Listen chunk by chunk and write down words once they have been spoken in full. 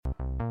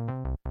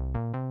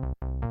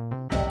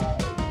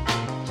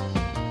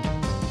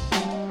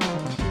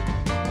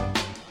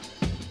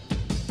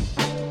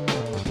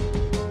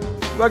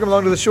Welcome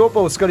along to the Short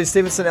Ball. Scotty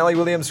Stevenson, Ali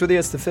Williams with you.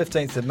 It's the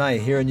 15th of May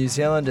here in New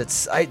Zealand.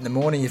 It's 8 in the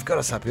morning. You've got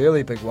us up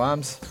early, Big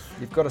Worms.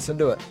 You've got us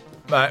into it.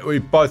 Mate, we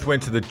both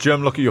went to the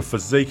gym. Look at your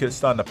physique. It's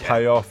starting to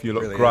pay off. You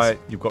look really great. is.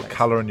 You've got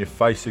colour in your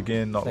face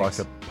again, not Thanks.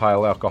 like a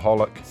pale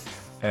alcoholic.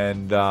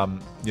 And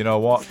you know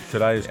what?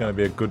 Today is going to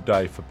be a good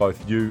day for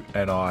both you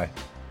and I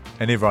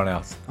and everyone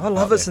else. I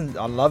love this.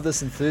 I love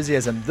this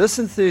enthusiasm. This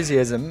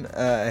enthusiasm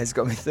has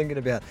got me thinking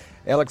about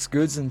Alex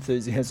Good's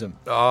enthusiasm.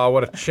 Oh,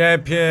 what a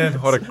champion.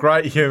 What a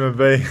great human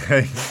being.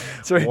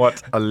 Sorry.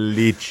 What a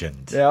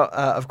legend. Now,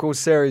 of course,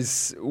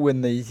 Sarries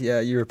win the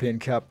European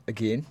Cup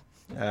again.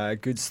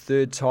 Good's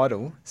third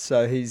title.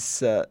 So he's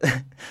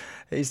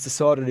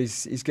decided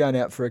he's going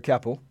out for a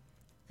couple,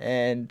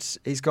 and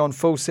he's gone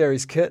full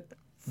Sarries kit,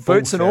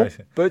 boots and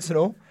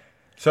all.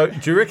 So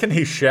do you reckon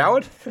he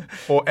showered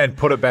and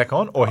put it back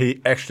on, or he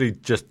actually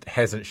just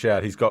hasn't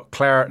showered? He's got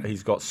claret,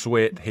 he's got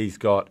sweat, he's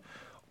got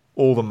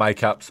all the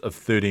makeups of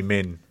 30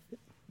 men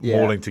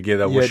mauling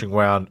together, wishing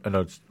round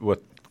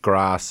with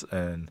grass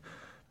and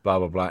blah,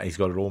 blah, blah. He's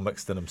got it all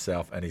mixed in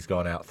himself, and he's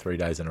gone out 3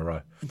 days in a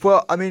row.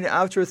 Well, I mean,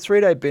 after a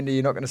 3-day bender,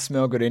 you're not going to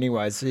smell good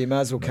anyway, so you may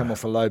as well come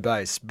off a low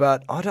base.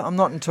 But I'm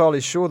not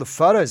entirely sure. The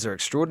photos are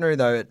extraordinary,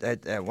 though.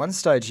 At one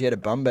stage, he had a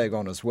bum bag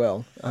on as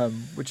well,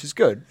 which is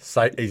good.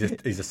 He's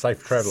a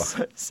safe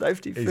traveller.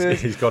 Safety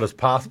first. He's got his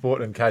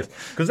passport in case.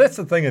 Because that's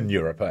the thing in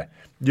Europe, eh?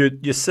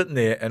 You're sitting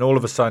there, and all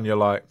of a sudden you're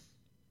like,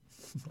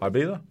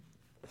 Ibiza?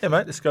 Yeah,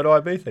 mate, let's go to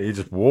Ibiza. You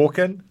just walk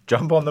in,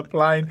 jump on the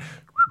plane,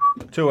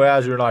 2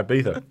 hours you're in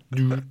Ibiza.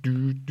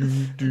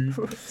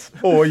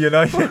 Or, you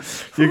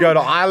go to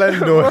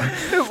Ireland. Or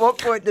At what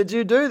point did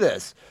you do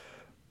this?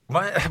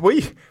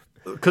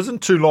 Because in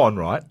Toulon,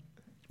 right,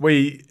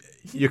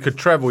 you could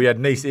travel. You had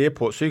Nice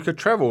airport, so you could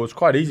travel. It was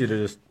quite easy to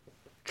just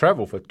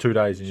travel for 2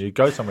 days and you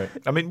go somewhere.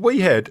 I mean, we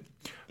had,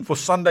 for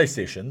Sunday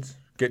sessions,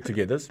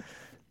 get-togethers,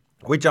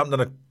 we jumped in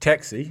a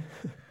taxi,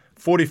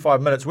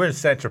 45 minutes, we're in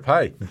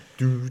Saint-Tropez.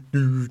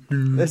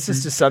 That's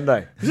just a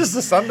Sunday. Just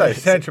a Sunday.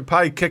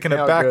 Saint-Tropez kicking it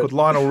How back good. with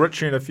Lionel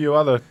Richie and a few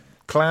other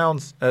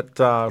clowns at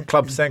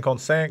Club Sank on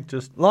Sank.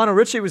 Just Lionel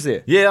Richie was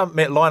there. yeah, I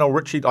met Lionel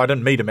Richie. I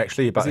didn't meet him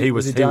actually, but he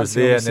was dancing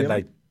on there, the and then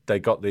ceiling? they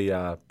got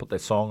the put their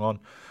song on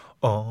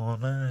all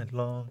night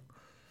long.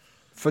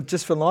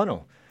 Just for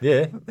Lionel.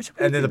 Yeah, Which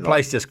would and then the be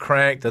place just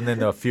cranked, and then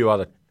there were a few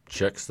other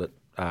chicks that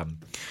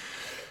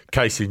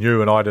Casey knew,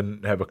 and I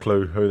didn't have a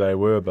clue who they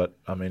were. But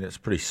I mean, it's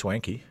pretty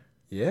swanky.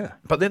 Yeah.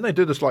 But then they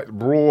do this like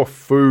raw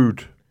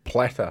food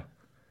platter,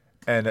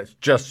 and it's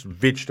just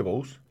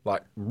vegetables,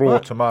 like raw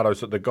tomatoes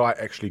that the guy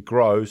actually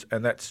grows,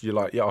 and you're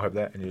like, yeah, I'll have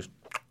that, and you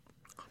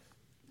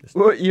just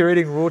Well, you're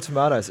eating raw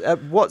tomatoes.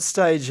 At what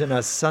stage in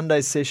a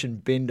Sunday session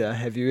bender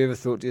have you ever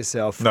thought to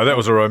yourself, no, that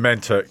was a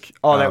romantic.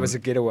 that was a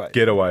getaway.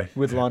 Getaway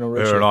With Lionel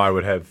Richie. Her and I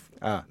would have.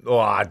 Ah. Oh,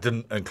 I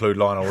didn't include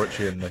Lionel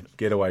Richie in the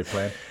getaway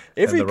plan.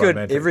 Every and the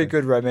romantic thing.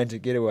 good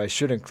romantic getaway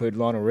should include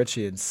Lionel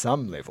Richie in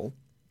some level.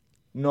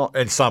 Not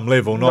In some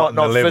level, not in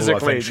the not level I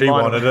physically, think she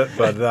Lionel. wanted it,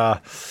 but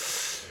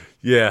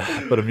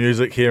yeah, bit of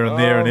music here and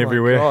there Oh and my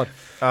everywhere.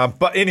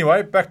 But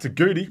anyway, back to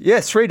Goody. Yeah,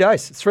 3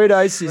 days. 3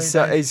 days.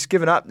 He's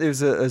given up.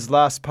 His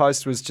last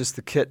post was just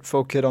the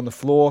full kit on the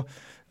floor.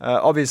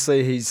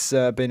 Obviously, he's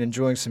been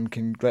enjoying some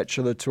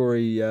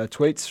congratulatory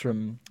tweets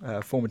from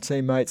former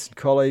teammates and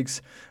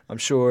colleagues. I'm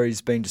sure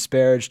he's been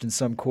disparaged in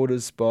some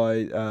quarters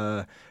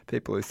by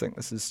people who think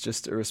this is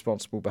just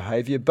irresponsible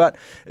behaviour. But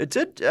it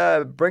did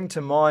bring to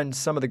mind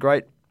some of the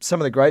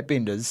great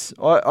benders.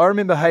 I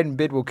remember Hayden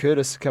Bedwell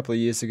Curtis a couple of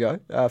years ago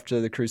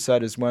after the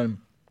Crusaders won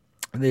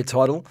their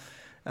title.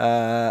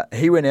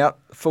 He went out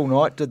full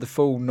night, did the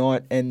full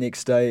night and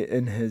next day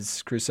in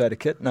his Crusader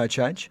kit, no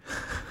change,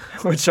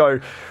 which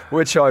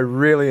I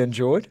really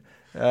enjoyed.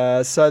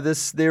 So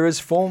there is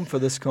form for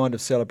this kind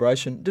of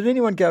celebration. Did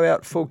anyone go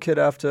out full kit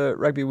after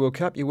Rugby World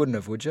Cup? You wouldn't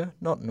have, would you?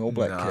 Not an All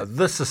Black kit.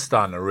 This is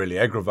starting to really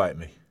aggravate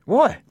me.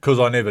 Why? Because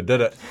I never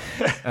did it,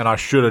 and I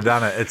should have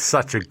done it. It's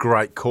such a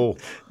great call.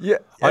 Yeah,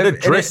 I did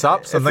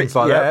dress-ups and things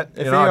like that.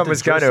 If You know, I anyone did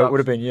was going to, it dress-ups. would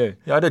have been you.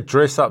 Yeah, I did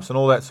dress-ups and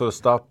all that sort of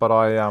stuff, but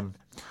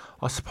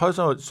I suppose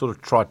I sort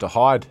of tried to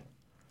hide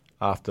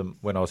after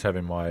when I was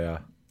having my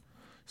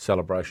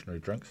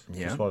celebrationary drinks.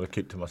 Yeah. Just wanted to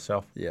keep to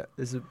myself. Yeah,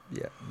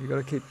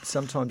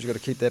 sometimes you got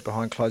to keep that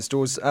behind closed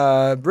doors.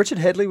 Richard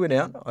Hadley went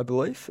out, I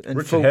believe, in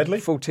Richard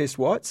Hadley? full test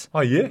whites. Oh,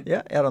 yeah?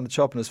 Yeah, out on the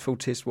chop in his full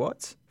test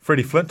whites.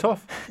 Freddie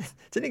Flintoff?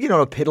 Didn't he get on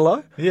a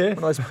pedalo? Yeah.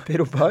 One of those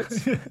pedal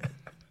boats.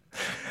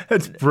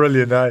 It's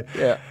brilliant, eh?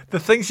 Yeah. The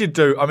things you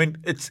do, I mean,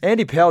 it's...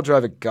 Andy Powell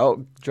drove a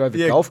golf cart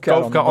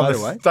on the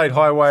motorway. state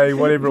highway,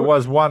 whatever it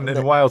was, one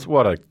in Wales.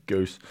 What a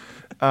goose.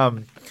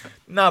 No,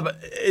 but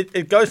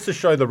it goes to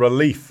show the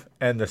relief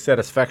and the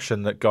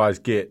satisfaction that guys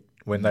get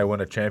when they win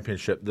a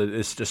championship.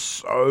 There's just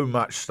so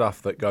much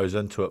stuff that goes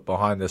into it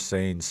behind the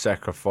scenes,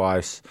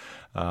 sacrifice,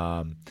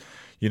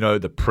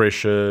 the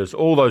pressures,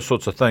 all those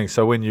sorts of things.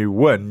 So when you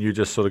win, you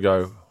just sort of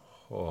go,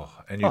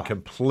 and you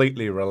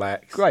completely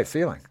relax. Great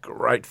feeling.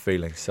 Great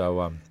feeling.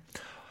 So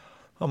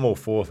I'm all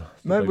for the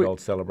Maybe big old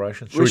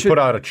celebration. Should we we should- put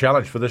out a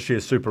challenge for this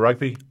year's Super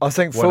Rugby? I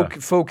think winner?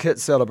 full kit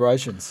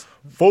celebrations.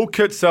 Full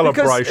kit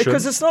celebration.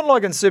 Because it's not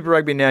like in Super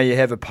Rugby now you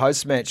have a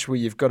post-match where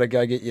you've got to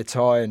go get your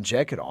tie and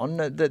jacket on.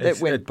 That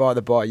went by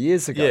the by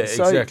years ago. Yeah,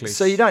 exactly.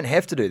 So you don't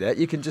have to do that.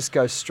 You can just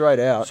go straight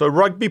out. So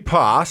Rugby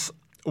Pass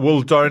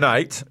will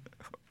donate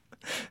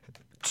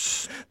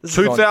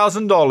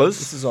 $2,000.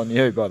 This is on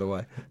you, by the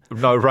way.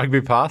 No,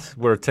 Rugby Pass.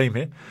 We're a team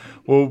here.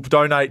 We'll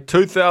donate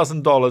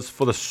 $2,000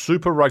 for the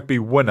Super Rugby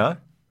winner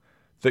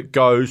that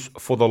goes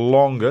for the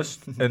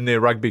longest in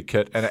their rugby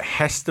kit, and it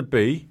has to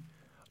be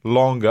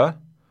longer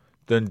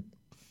than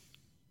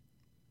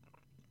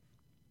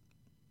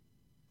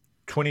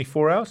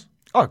 24 hours?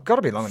 Oh, got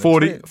to be longer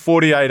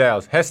 48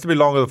 hours. Has to be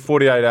longer than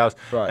 48 hours.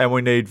 Right. And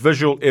we need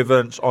visual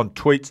evidence on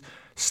tweets.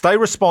 Stay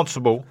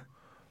responsible,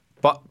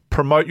 but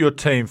promote your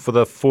team for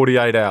the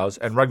 48 hours.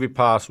 And Rugby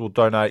Pass will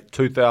donate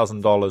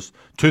 $2,000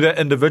 to that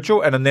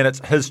individual, and then it's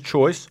his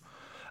choice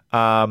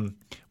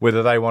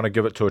whether they want to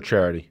give it to a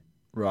charity.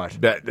 Right.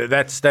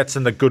 That's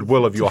in the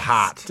goodwill of your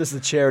heart. Does the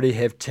charity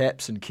have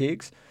taps and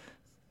kegs?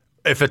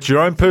 If it's your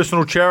own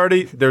personal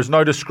charity, there's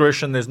no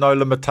discretion, there's no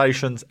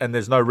limitations, and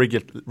there's no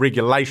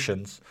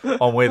regulations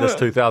on where this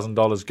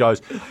 $2,000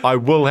 goes. I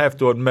will have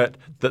to admit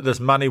that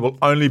this money will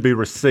only be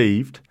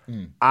received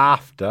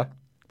after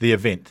the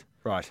event.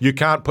 Right. You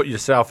can't put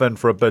yourself in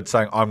for a bid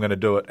saying, I'm going to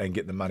do it and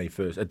get the money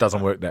first. It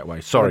doesn't work that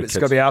way. Sorry, It's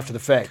kids. got to be after the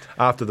fact.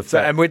 After the So,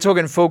 fact. and we're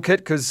talking full kit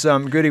because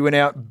Goody went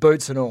out,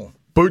 boots and all.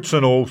 Boots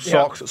and all,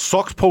 socks.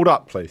 Socks pulled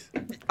up, please.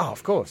 Oh,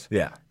 of course.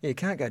 Yeah. You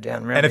can't go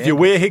down around And if the you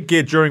ankles. wear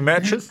headgear during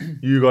matches,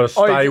 you got to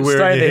Oh, you stay can wearing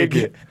stay in your the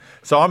headgear. headgear.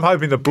 So I'm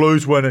hoping the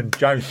Blues win and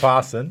James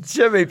Parsons.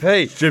 Jimmy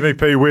P. Jimmy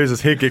P wears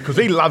his headgear because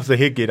he loves the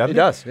headgear, doesn't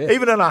he? He does, yeah.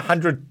 Even in a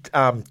 100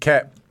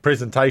 cap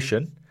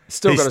presentation,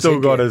 Still he's got his still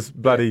got headgear. his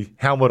bloody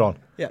helmet on.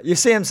 Yeah, you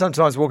see him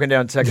sometimes walking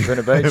down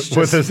Takapuna Beach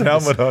With just his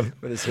helmet on.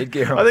 with his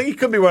headgear on. I think he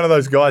could be one of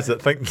those guys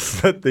that thinks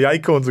that the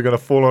acorns are going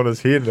to fall on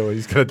his head or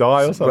he's going to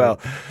die or something. Well,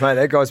 mate,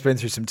 that guy's been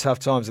through some tough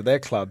times at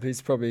that club.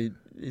 He's probably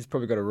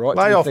got a right.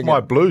 Lay to be off thinking, my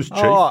Blues, Chief.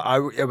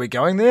 Oh, are we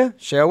going there?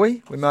 Shall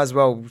we? We might as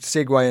well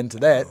segue into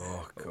that.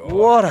 Oh God!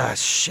 What a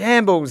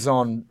shambles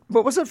on.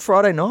 What was it?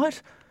 Friday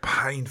night?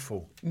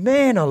 Painful.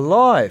 Man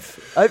alive!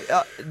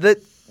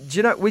 Do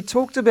you know, we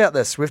talked about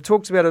this. We've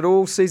talked about it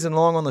all season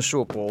long on the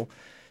short ball.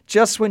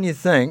 Just when you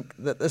think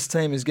that this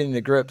team is getting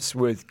to grips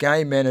with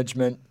game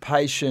management,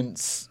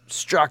 patience,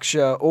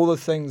 structure, all the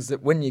things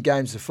that win your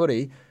games of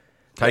footy.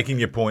 Taking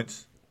your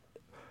points.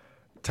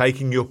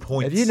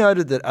 Have you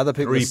noted that other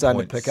people 3 are starting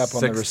points, to pick up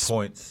on 6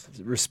 points.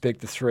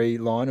 respect the three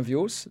line of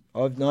yours?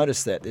 I've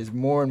noticed that there's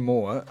more and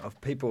more of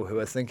people who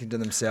are thinking to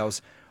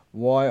themselves,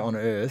 why on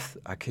earth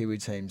are Kiwi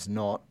teams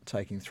not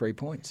taking 3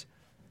 points?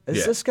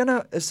 Is this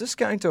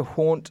going to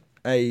haunt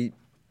a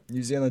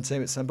New Zealand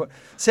team at some point?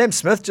 Sam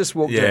Smith just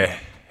walked in. Yeah.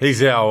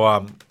 He's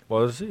our,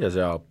 what is he? He's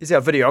our He's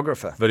our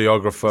videographer.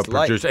 videographer,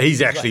 late. producer.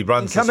 He's actually late.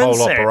 runs Come this in,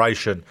 whole Sam.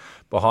 operation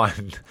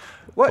behind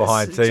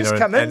What? Tina. Just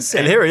come in, and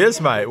Sam. here he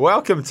is, mate.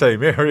 Welcome,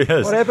 team. Here he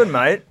is. What happened,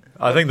 mate?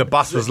 I think the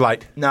bus was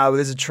late. No,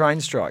 there's a train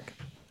strike.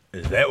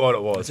 Is that what it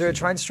Is was? there a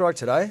train strike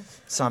today?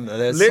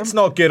 Let's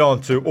not get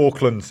on to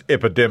Auckland's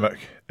epidemic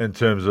in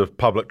terms of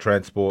public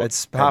transport.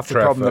 It's and half the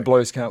problem the traffic.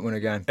 Blues can't win a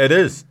game. It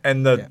is.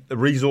 And the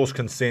resource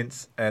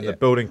consents and Yeah. the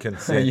building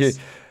consents.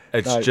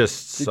 It's No,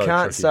 just you so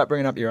can't tricky. start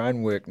bringing up your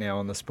own work now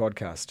on this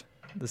podcast.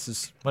 This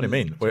is What do you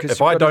mean? Because If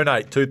you've I got to-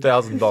 donate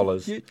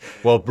 $2,000,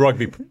 well,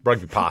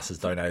 Rugby Pass has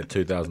donated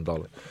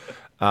 $2,000.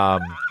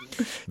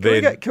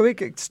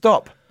 Then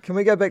stop? Can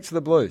we go back to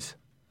the Blues?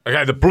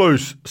 okay, the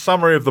Blues.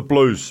 Summary of the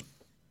Blues.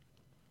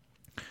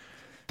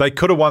 They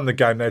could have won the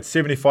game. They had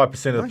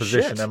 75% of the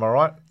possession. shit. Am I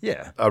right?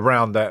 Yeah.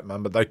 Around that,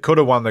 man. But they could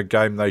have won the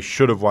game. They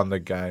should have won the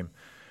game.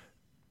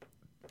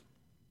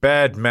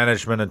 Bad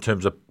management in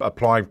terms of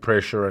applying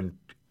pressure and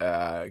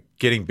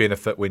getting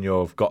benefit when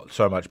you've got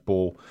so much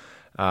ball.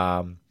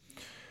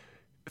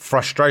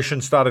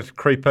 Frustration started to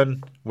creep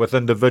in with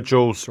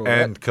individuals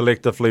and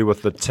collectively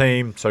with the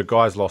team. So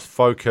guys lost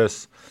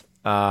focus.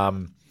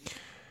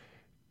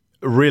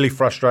 Really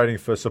frustrating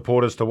for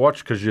supporters to watch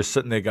because you're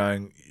sitting there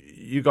going,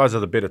 you guys are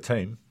the better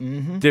team.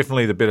 Mm-hmm.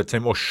 Definitely the better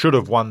team, or should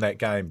have won that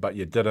game, but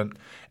you didn't.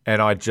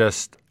 And I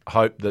just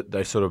hope that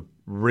they sort of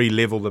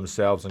re-level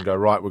themselves and go,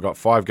 right, we've got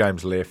 5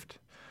 games left.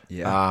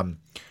 Yeah.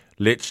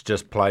 Let's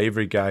just play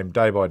every game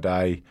day by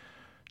day,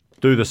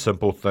 do the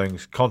simple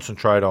things,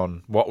 concentrate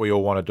on what we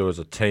all want to do as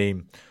a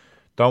team.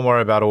 Don't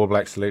worry about All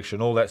Black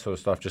selection, all that sort of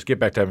stuff. Just get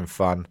back to having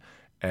fun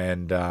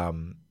and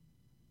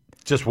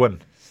just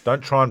win.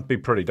 Don't try and be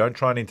pretty. Don't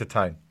try and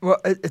entertain. Well,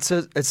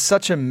 it's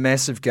such a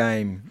massive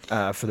game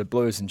for the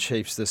Blues and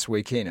Chiefs this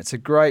weekend. It's a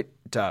great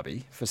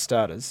derby for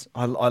starters.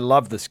 I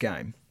love this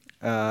game,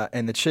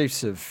 and the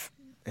Chiefs have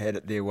had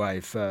it their way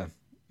for.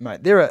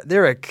 Mate,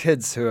 there are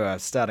kids who are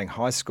starting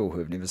high school who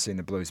have never seen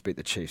the Blues beat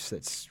the Chiefs.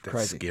 That's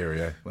crazy.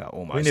 Scary, eh? Well,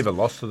 almost. We never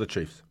lost to the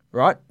Chiefs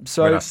Right?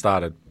 when I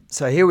started.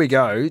 So here we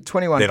go.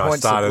 21 Then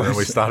points. I started of and we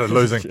Blues. started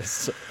losing.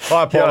 Yes.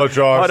 I apologise.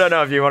 I don't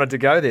know if you wanted to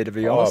go there, to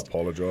be I honest.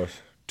 apologise.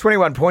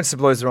 21 points the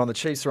Blues are on. The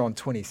Chiefs are on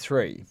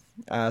 23.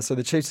 So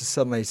the Chiefs are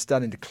suddenly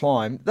starting to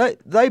climb.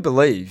 They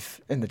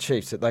believe in the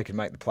Chiefs that they can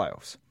make the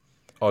playoffs.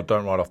 Oh,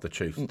 don't write off the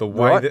Chiefs. The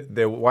way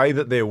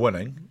that they're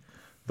winning,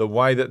 the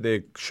way that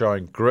they're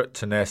showing grit,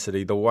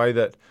 tenacity, the way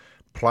that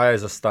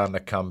players are starting to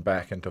come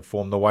back into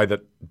form, the way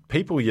that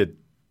people you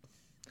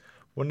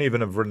wouldn't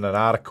even have written an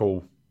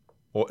article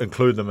or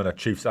include them in a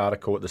Chiefs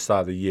article at the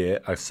start of the year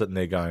are sitting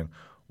there going,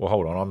 well,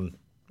 hold on, I'm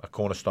a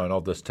cornerstone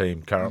of this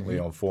team currently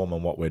on form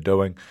and what we're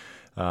doing.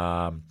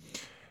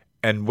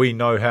 And we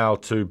know how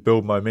to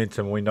build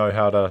momentum. We know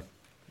how to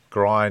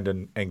grind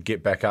and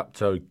get back up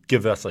to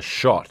give us a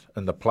shot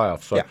in the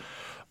playoffs. So,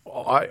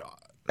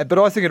 But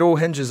I think it all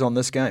hinges on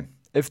this game.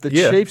 If the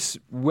Chiefs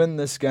win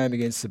this game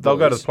against the Blues,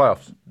 they'll go to the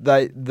playoffs.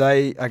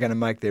 They are going to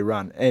make their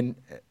run. And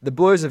the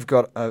Blues have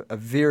got a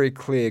very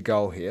clear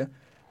goal here.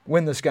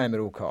 Win this game at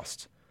all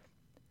costs.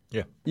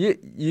 Yeah.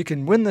 You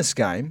can win this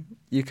game.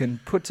 You can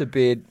put to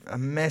bed a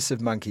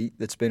massive monkey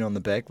that's been on the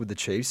back with the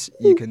Chiefs.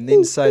 You can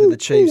then say to the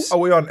Chiefs... Are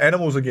we on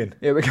animals again?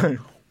 Yeah, we're going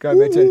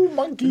back to...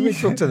 monkey.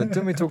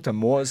 Didn't we talk to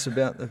Moores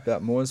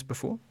about Moores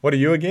before? What are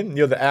you again?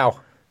 You're the owl.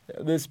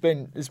 There's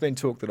been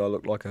talk that I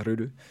look like a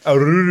ruru. A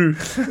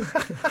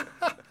ruru.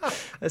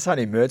 That's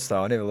Honey Mertz,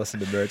 though. I never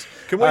listened to Mertz.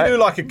 Can we do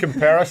like a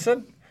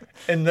comparison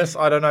in this?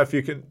 I don't know if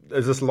you can...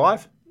 Is this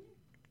live?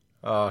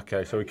 Oh,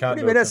 okay, so we can't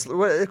do it.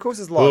 Of course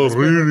it's live. It's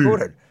being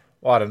recorded.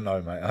 I don't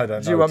know, mate. I don't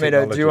know. Do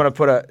you want to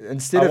put a...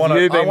 Instead of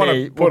you being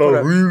me... put a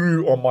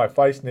ruru on my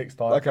face next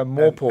time. Like a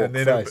Morpork and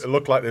then face. it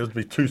looked like there would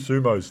be two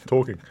sumos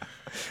talking.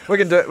 We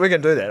can do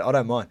that. I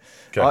don't mind.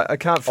 Okay. I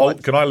can't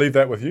find... Can I leave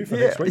that with you for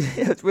next week?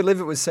 Yeah, we'll leave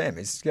it with Sam.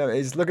 He's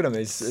look at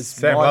him.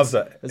 Sam loves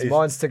it. His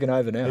mind's ticking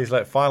over now. He's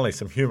like, finally,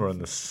 some humour in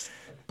this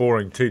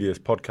boring, tedious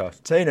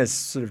podcast. Tina's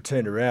sort of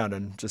turned around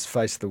and just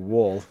faced the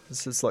wall.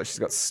 It's just like she's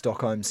got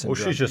Stockholm syndrome.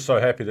 Well, she's just so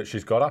happy that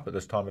she's got up at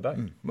this time of day.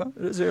 Well,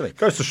 it is early.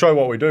 Goes to show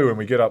what we do when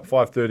we get up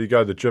 5:30, go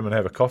to the gym and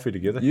have a coffee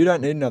together. You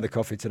don't need another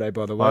coffee today,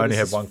 by the way. I only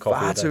have one coffee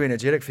far a day. too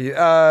energetic for you.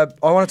 I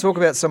want to talk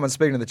about someone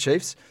speaking of the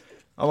Chiefs.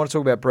 I want to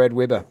talk about Brad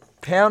Weber.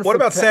 What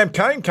about Sam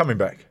Cane coming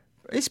back?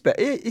 He's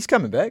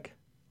coming back.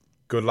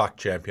 Good luck,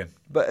 champion.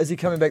 But is he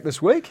coming back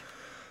this week?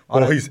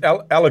 Well, he's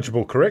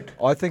eligible, correct?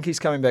 I think he's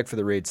coming back for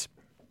the Reds.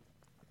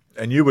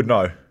 And you would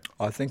know.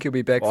 I think he'll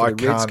be back for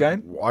the Reds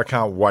game. I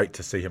can't wait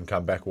to see him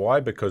come back. Why?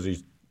 Because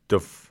he's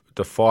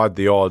defied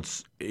the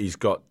odds. He's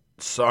got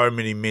so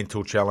many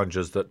mental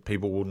challenges that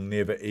people will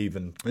never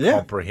even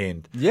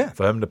comprehend. Yeah.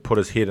 For him to put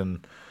his head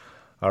in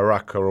a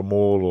ruck or a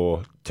maul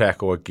or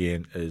tackle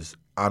again is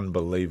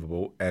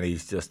unbelievable. And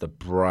he's just a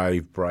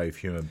brave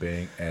human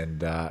being.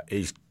 And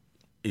he's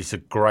a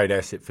great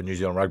asset for New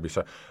Zealand rugby.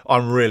 So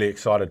I'm really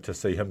excited to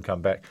see him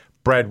come back.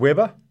 Brad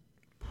Weber.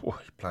 Oh,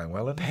 he's playing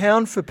well, isn't he?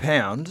 Pound for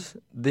pound,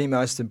 the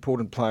most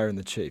important player in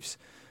the Chiefs.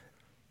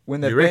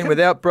 When they've been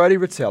without Brodie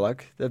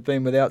Retallick, they've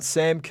been without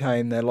Sam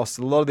Cane, they lost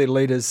a lot of their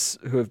leaders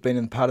who have been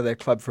in part of their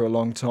club for a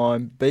long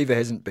time. Beaver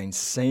hasn't been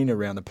seen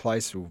around the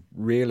place or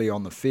rarely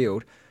on the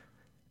field.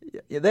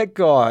 Yeah, that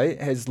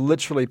guy has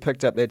literally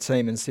picked up that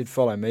team and said,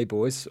 follow me,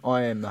 boys.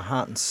 I am the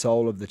heart and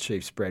soul of the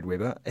Chiefs, Brad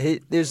Weber.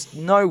 There's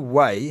no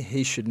way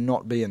he should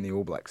not be in the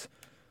All Blacks.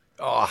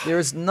 Oh. There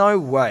is no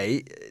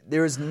way.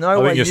 I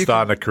think you're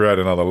starting to create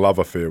another love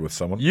affair with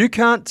someone. You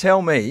can't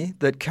tell me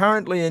that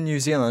currently in New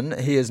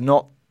Zealand he is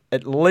not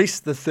at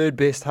least the third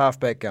best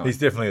halfback going. He's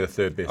definitely the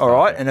third best. All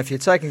right, halfback. and if you're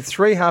taking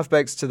three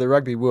halfbacks to the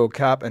Rugby World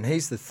Cup and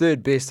he's the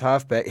third best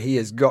halfback, he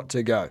has got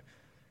to go.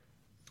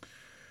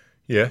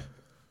 Yeah.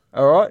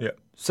 All right. Yeah.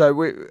 So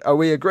are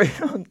we agreed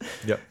on?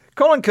 Yep.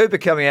 Colin Cooper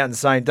coming out and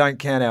saying don't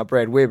count out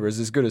Brad Weber is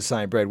as good as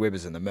saying Brad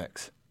Weber's in the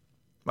mix.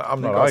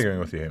 I'm not arguing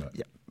with you, mate.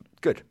 Yeah.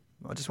 Good.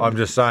 I'm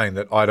just saying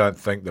that I don't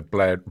think that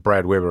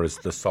Brad Weber is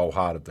the soul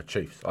heart of the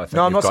Chiefs. I think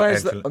I'm not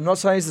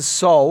saying he's the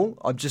soul.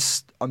 I'm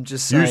just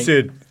saying. You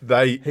said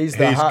he's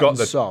the heart and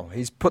soul.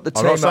 He's put the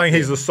team. I'm not saying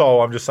he's the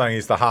soul. I'm just saying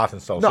he's the heart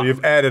and soul. No. So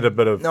you've added a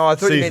bit of. No, I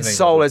thought you meant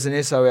soul as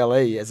an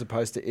SOLE as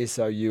opposed to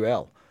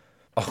SOUL.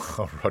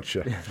 Oh,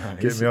 Roger.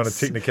 Get me on a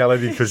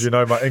technicality because you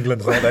know my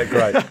England's not that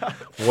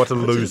great. What a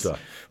loser.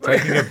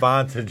 Taking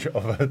advantage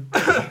of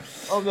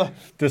a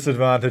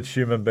disadvantaged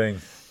human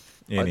being.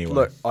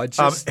 Anyway,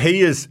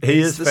 he is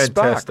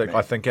fantastic. Spark,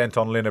 I think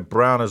Anton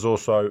Leonard-Brown is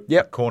also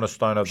a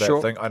cornerstone of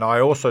that thing. And I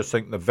also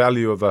think the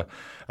value of a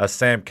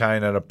Sam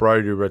Cane and a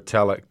Brodie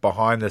Retallick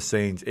behind the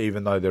scenes,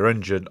 even though they're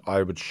injured,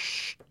 I would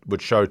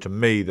show to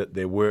me that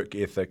their work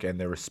ethic and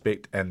their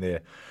respect and their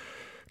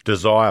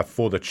desire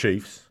for the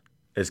Chiefs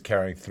is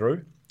carrying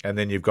through. And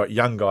then you've got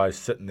young guys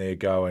sitting there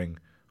going,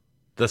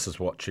 this is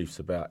what Chiefs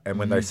about. And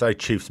when they say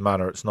Chiefs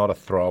Mana, it's not a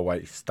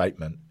throwaway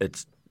statement.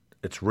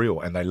 It's real,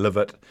 and they live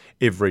it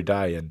every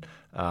day. And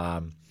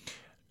I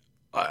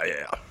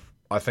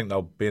think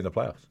they'll be in the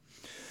playoffs.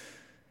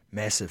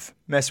 Massive.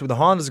 Well, the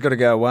Highlanders have got to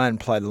go away and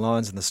play the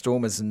Lions and the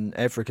Stormers in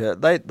Africa.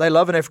 They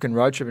love an African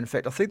road trip. In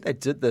fact, I think they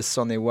did this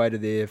on their way to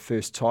their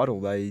first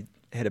title. They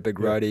had a big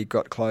roadie,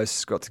 got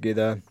close, got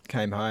together,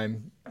 came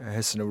home.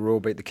 Hassan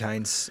O'Rourke beat the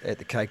Canes at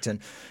the Cape Town.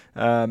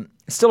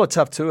 Still a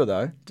tough tour,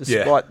 though,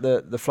 despite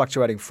the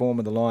fluctuating form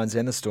of the Lions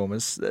and the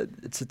Stormers.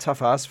 It's a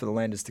tough ask for the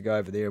Landers to go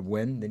over there,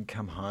 win, then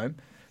come home.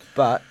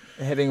 But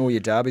having all your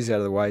derbies out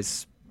of the way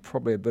is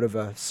probably a bit of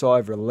a sigh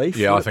of relief.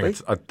 Yeah, I think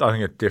it's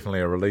definitely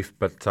a relief.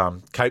 But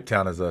Cape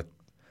Town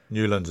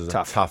Newlands is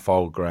a tough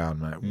old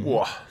ground, mate. Mm-hmm.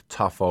 Whoa,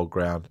 tough old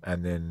ground.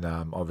 And then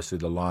obviously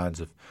the Lions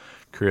have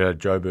created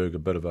Joburg a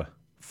bit of a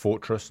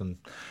fortress. And,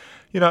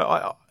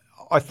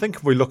 I think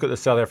if we look at the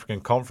South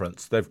African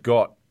Conference, they've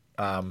got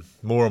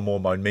more and more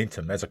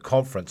momentum. As a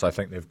conference, I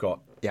think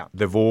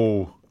they've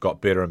all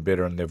got better and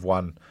better, and they've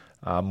won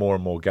more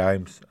and more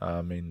games.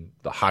 I mean,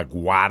 the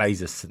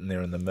Jaguares are sitting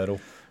there in the middle.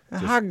 The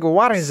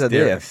Jaguares are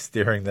there.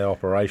 Steering the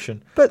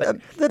operation.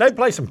 But they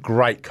play some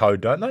great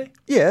code, don't they?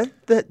 Yeah.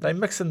 They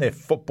mix in their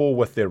football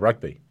with their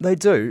rugby. They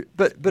do.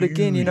 But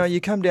again,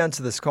 you come down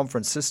to this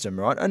conference system,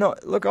 right? And I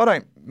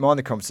don't mind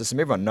the conference system.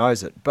 Everyone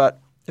knows it. But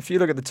if you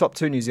look at the top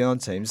 2 New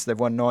Zealand teams, they've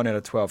won 9 out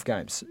of 12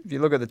 games. If you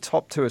look at the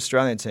top 2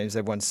 Australian teams,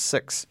 they've won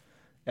 6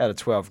 out of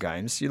 12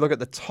 games. You look at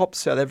the top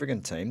South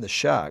African team, the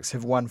Sharks,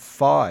 have won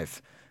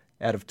 5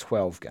 out of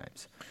 12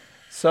 games.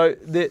 So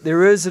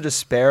there is a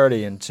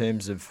disparity in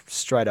terms of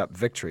straight-up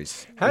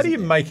victories. How do you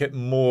make it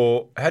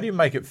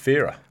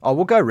fairer? Oh,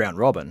 we'll go round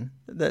robin.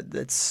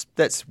 That's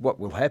what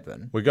will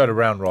happen. We go to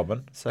round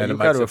robin, so and it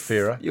makes it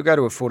fairer. You'll go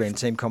to a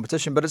 14-team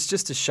competition, but it's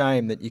just a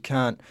shame that you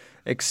can't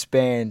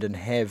expand and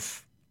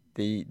have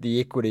the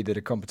equity that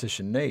a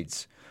competition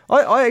needs.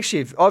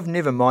 I've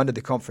never minded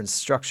the conference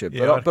structure,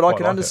 but I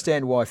can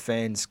understand why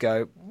fans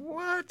go,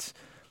 what?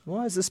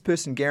 Why is this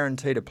person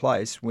guaranteed a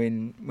place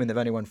when they've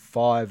only won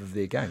 5 of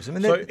their games? I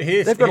mean,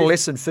 they've got a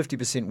less than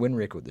 50% win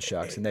record, the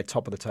Sharks, and they're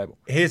top of the table.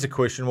 Here's a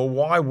question. Well,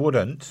 why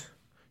wouldn't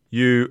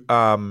you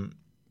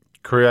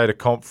create a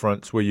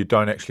conference where you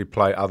don't actually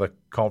play other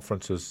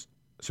conferences?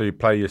 So you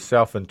play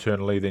yourself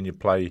internally, then you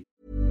play...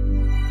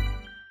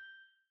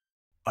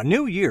 A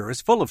new year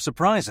is full of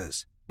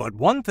surprises, but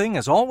one thing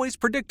is always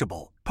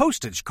predictable.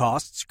 Postage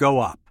costs go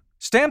up.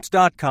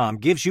 Stamps.com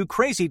gives you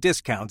crazy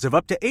discounts of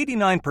up to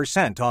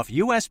 89% off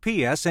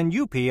USPS and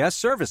UPS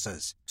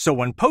services. So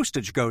when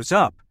postage goes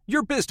up,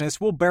 your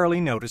business will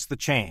barely notice the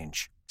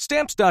change.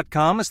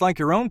 Stamps.com is like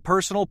your own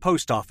personal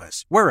post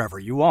office, wherever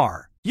you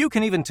are. You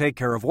can even take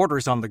care of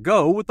orders on the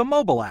go with the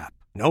mobile app.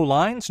 No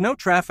lines, no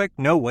traffic,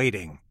 no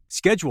waiting.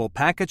 Schedule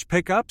package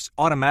pickups,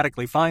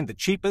 automatically find the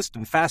cheapest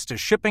and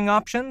fastest shipping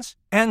options,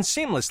 and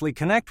seamlessly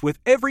connect with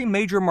every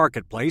major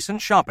marketplace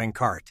and shopping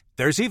cart.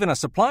 There's even a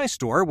supply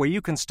store where you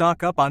can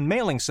stock up on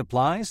mailing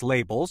supplies,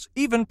 labels,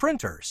 even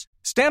printers.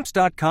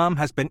 Stamps.com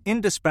has been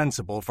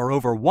indispensable for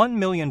over 1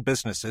 million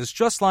businesses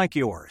just like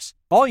yours.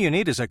 All you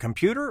need is a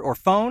computer or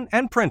phone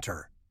and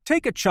printer.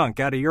 Take a chunk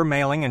out of your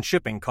mailing and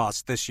shipping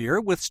costs this year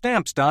with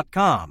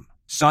Stamps.com.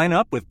 Sign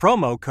up with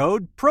promo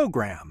code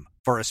PROGRAM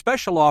for a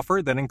special offer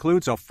that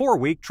includes a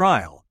 4-week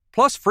trial,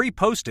 plus free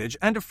postage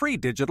and a free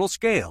digital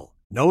scale.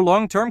 No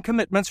long-term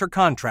commitments or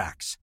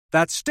contracts.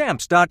 That's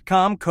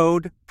Stamps.com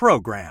code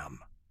PROGRAM.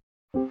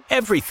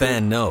 Every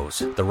fan knows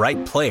the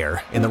right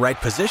player in the right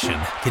position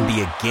can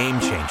be a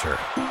game changer.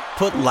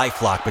 Put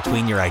LifeLock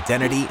between your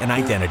identity and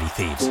identity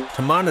thieves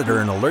to monitor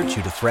and alert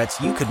you to threats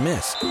you could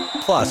miss.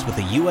 Plus, with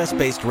a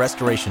U.S.-based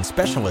restoration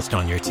specialist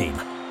on your team,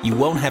 you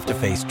won't have to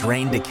face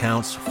drained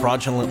accounts,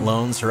 fraudulent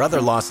loans, or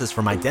other losses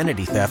from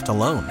identity theft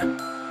alone.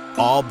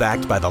 All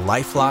backed by the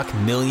LifeLock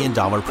 $1 Million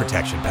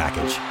Protection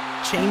Package.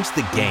 Change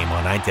the game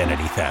on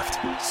identity theft.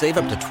 Save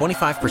up to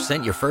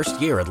 25% your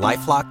first year at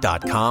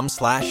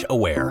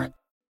LifeLock.com/aware.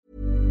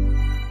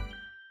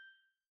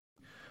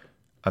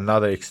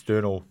 Another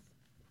external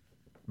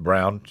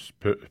round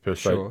per se.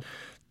 Sure.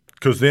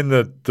 Because then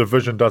the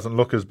division doesn't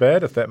look as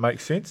bad, if that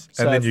makes sense.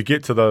 So and then you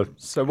get to the...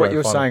 So what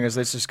you're saying is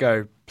let's just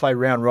go play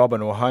round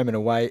robin or home and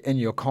away in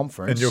your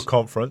conference. In your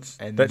conference.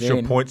 And that's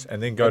your points.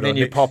 And then go and to then the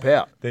you next, pop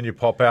out. Then you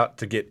pop out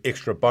to get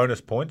extra bonus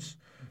points.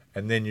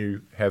 And then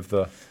you have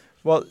the...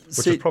 Well,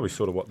 which is probably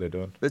sort of what they're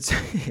doing. It's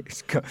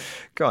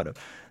kind of.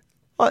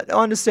 I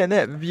understand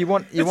that.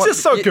 It's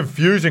just so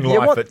confusing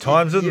life at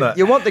times, isn't it?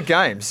 You want the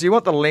games. You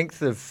want the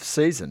length of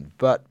season.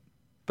 But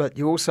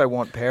you also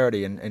want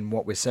parity in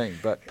what we're seeing.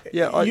 But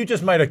yeah, you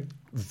just made a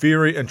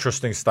very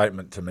interesting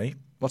statement to me.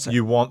 What's that?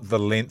 You want the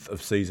length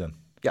of season.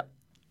 Yeah.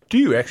 Do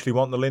you actually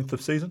want the length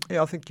of season?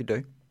 Yeah, I think you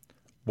do.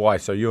 Why?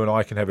 So you and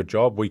I can have a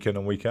job week in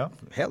and week out?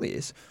 Hell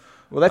yes.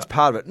 Well, that's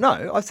part of it.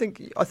 No, I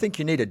think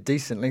you need a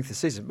decent length of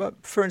season.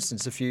 But for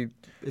instance, if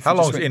how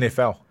long's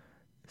NFL?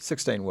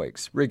 16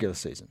 weeks, regular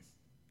season.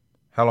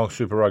 How long's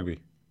Super Rugby?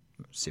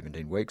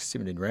 17 weeks,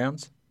 17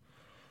 rounds.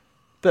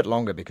 Bit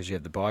longer because you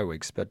have the bye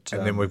weeks, but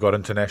and then we've got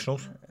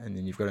internationals, and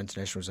then you've got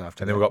internationals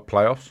after. And then we've got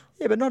playoffs.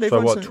 Yeah, but not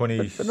everyone's.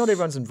 But not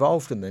everyone's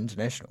involved in the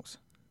internationals.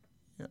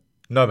 Yeah.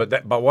 No,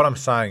 but what I'm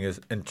saying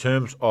is, in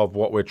terms of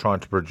what we're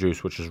trying to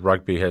produce, which is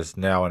rugby has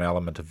now an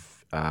element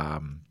of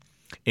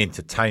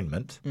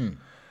entertainment.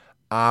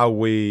 Are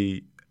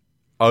we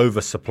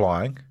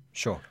oversupplying?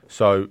 Sure.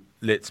 So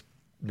let's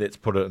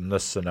put it in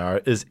this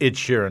scenario: is Ed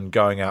Sheeran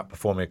going out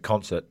performing a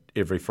concert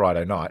every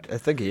Friday night? I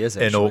think he is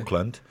actually. In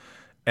Auckland,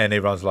 and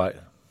everyone's like,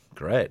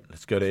 great,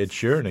 let's go to Ed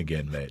Sheeran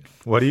again, mate.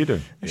 What are you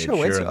doing?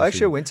 I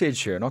actually went to Ed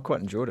Sheeran. I quite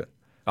enjoyed it.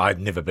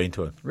 I'd never been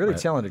to him. Really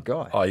talented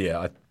guy. Oh,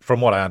 yeah.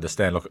 From what I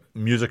understand, look,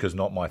 music is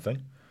not my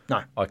thing.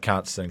 No. I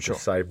can't seem to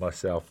save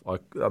myself. I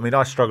mean,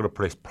 I struggle to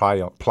press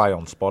play on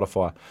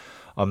Spotify.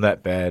 I'm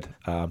that bad.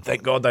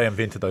 Thank God they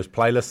invented those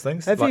playlist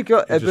things. Have you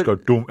got... just go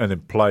doom and then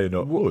play and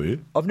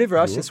I've never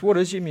asked this. What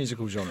is your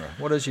musical genre?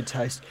 What is your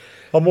taste?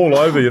 I'm all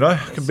over, you know.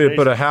 I can be a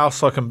bit of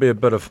house. I can be a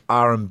bit of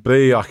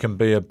R&B. I can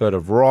be a bit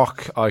of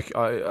rock. If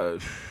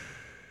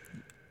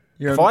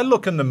I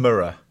look in the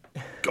mirror,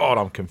 God,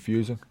 I'm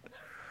confusing.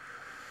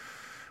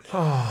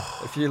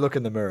 If you look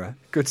in the mirror,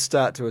 good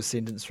start to a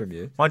sentence from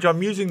you. Mind you,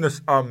 I'm using this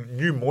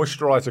new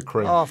moisturiser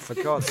cream. Oh, for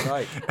God's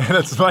sake! And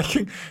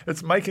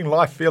it's making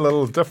life feel a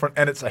little different.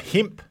 And it's a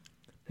hemp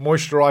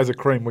moisturiser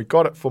cream. We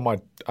got it for my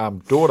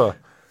daughter,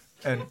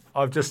 and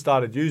I've just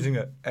started using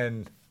it,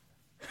 and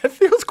it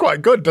feels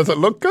quite good. Does it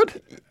look good?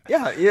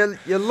 Yeah,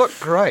 you look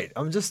great.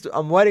 I'm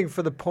waiting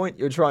for the point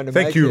you're trying to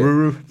make. Thank you,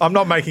 Ruru. I'm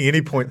not making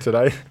any point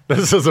today.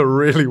 This is a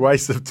really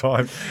waste of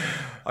time.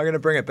 I'm going to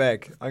bring it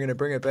back. I'm going to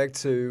bring it back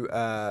to...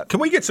 Can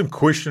we get some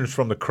questions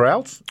from the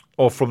crowds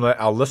or from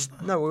our listeners?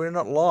 No, we're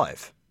not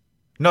live.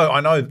 No,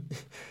 I know.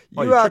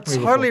 You are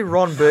totally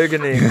Ron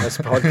Burgundy in this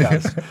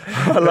podcast.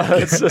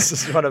 This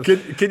is one of...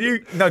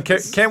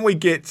 Can we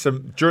get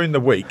some, during the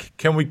week,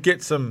 can we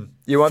get some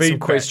You want feedback? some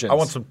questions? I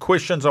want some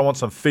questions. I want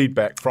some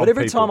feedback from But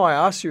every people. time I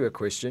ask you a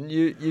question,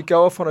 you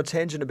go off on a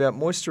tangent about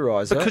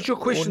moisturiser. Because your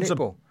questions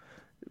are...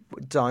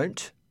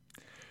 Don't.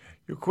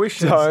 Your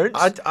questions.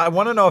 Don't. I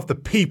want to know if the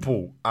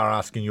people are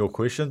asking your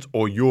questions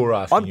or you're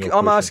asking your questions.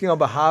 I'm asking on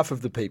behalf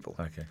of the people.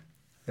 Okay.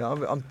 Yeah,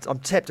 I'm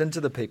tapped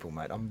into the people,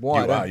 mate. I'm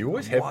wide. You are. You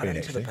always have wide been,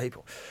 into the actually.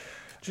 people.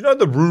 Do you know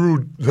the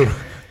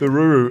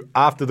Ruru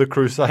after the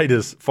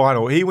Crusaders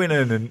final? He went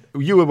in and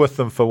you were with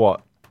them for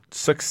what?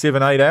 6,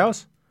 7, 8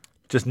 hours?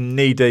 Just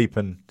knee deep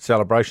in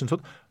celebrations.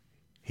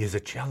 Here's a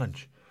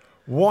challenge.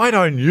 Why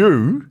don't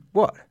you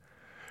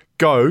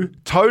go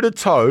toe to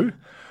toe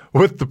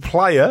with the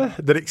player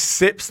that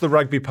accepts the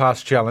Rugby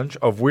Pass challenge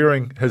of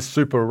wearing his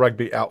Super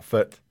Rugby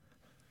outfit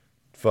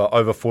for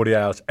over 40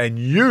 hours, and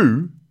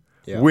you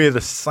wear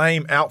the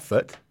same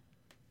outfit,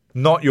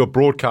 not your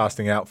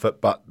broadcasting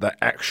outfit, but the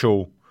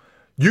actual...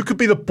 You could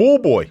be the ball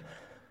boy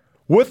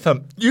with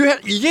him.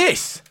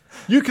 Yes!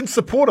 You can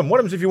support him. What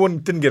happens if you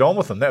didn't get on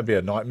with him? That would be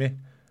a nightmare.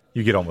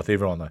 You get on with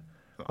everyone, though.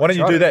 Why don't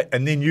you do that,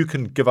 and then you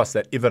can give us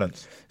that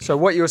evidence. So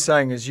what you're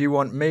saying is you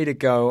want me to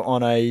go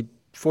on a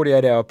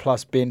 48-hour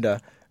plus bender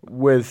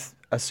with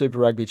a Super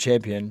Rugby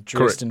champion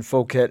dressed in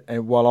full kit,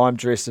 and while I'm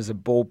dressed as a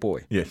ball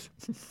boy. Yes.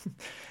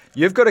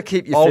 You've got to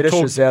keep your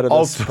fetishes out of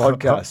this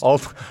podcast.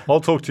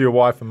 I'll talk to your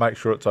wife and make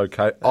sure it's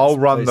okay. I'll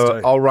run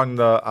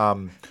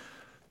the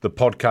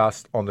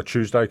podcast on the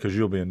Tuesday because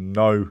you'll be in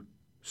no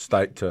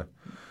state to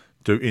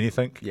do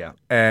anything. Yeah.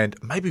 And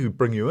maybe we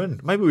bring you in.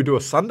 Maybe we do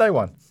a Sunday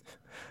one.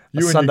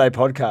 A Sunday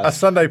podcast. A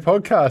Sunday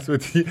podcast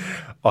with you.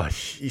 Oh,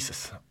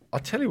 Jesus. I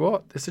tell you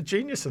what, there's a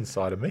genius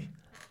inside of me.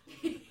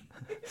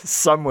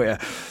 Somewhere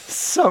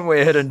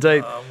hidden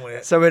deep.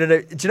 Somewhere hidden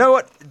deep. Do you know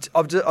what?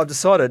 I've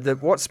decided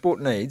that what sport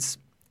needs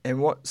and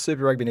what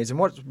Super Rugby needs and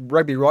what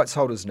rugby rights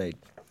holders need,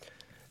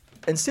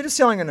 instead of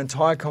selling an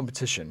entire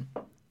competition,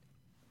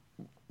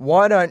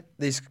 why don't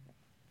these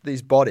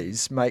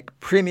bodies make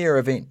premier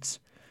events?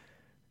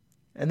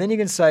 And then you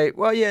can say,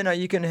 well,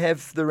 you can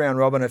have the round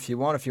robin if you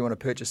want to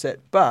purchase that.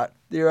 But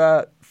there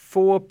are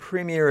 4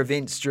 premier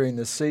events during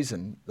this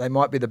season. They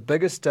might be the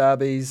biggest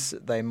derbies.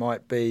 They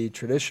might be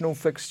traditional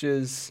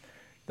fixtures.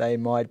 They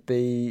might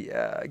be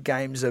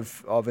games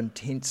of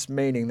intense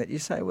meaning that you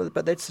say, well,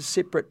 but that's a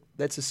separate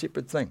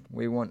thing.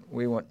 We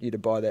want you to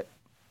buy that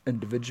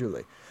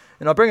individually.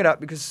 And I bring it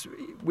up because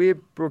we're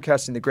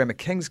broadcasting the Grammar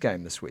Kings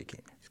game this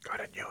weekend. He's got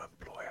a new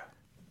employer.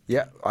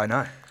 Yeah, I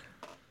know.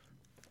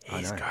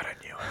 He's got a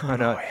new employer. I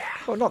know.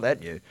 Well, not that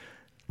new.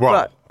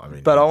 Well,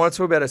 but I want to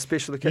talk about a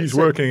special occasion. He's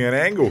working an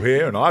angle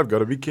here, and I've got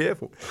to be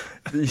careful.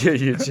 Yeah,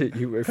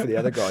 you work for the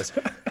other guys.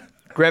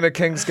 Grammar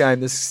Kings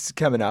game this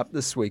coming up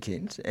this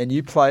weekend, and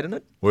you played in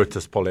it.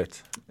 Wirtus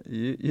Paulette.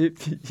 You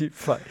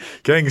played.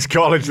 Kings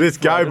College, let's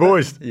go,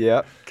 boys.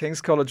 Yeah,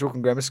 Kings College,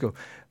 Auckland Grammar School.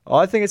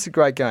 I think it's a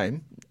great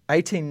game.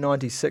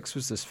 1896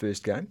 was this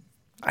first game.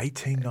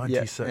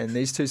 1896. Yeah, and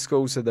these two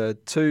schools are the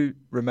 2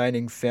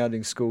 remaining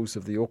founding schools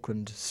of the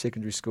Auckland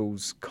Secondary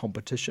Schools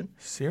competition.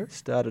 Serious?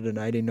 Started in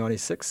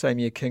 1896. Same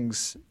year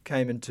Kings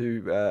came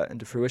into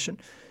fruition.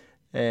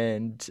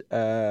 And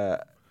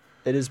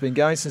it has been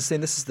going since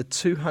then. This is the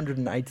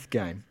 208th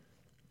game.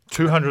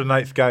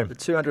 208th game. The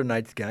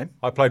 208th game.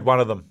 I played one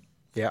of them.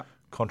 Yeah.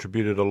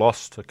 Contributed a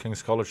loss to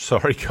Kings College.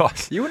 Sorry,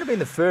 guys. You wouldn't have been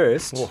the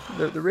first.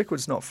 The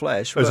record's not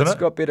flash. Well, Isn't it's it?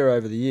 got better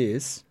over the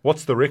years.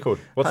 What's the record?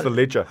 What's the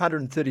ledger?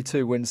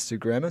 132 wins to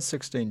Grammar,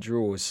 16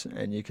 draws,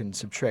 and you can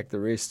subtract the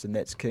rest, and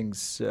that's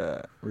Kings'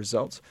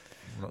 results.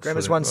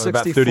 Grammar's won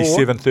 64.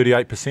 About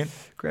 37-38%.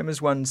 Grammar's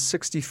won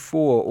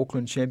 64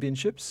 Auckland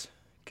championships.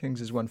 Kings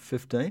has won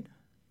 15.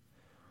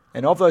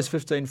 And of those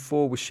 15,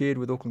 4 were shared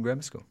with Auckland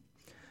Grammar School.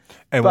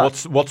 And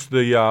what's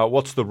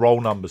the roll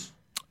numbers?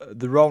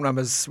 The roll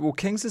numbers, well,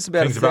 Kings is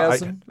about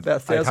 1,000.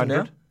 About 1,000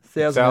 now.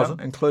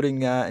 1,000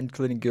 now,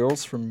 including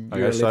girls from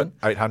year 11.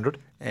 So 800.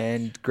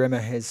 And Grammar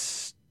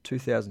has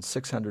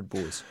 2,600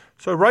 boys.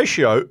 So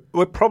ratio,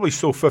 we're probably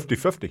still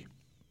 50-50.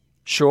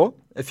 Sure,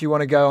 if you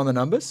want to go on the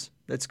numbers,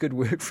 that's good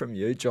work from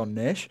you, John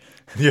Nash.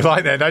 You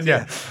like that, don't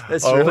you?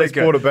 That's I really always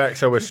good. brought it back,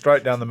 so we're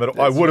straight down the middle.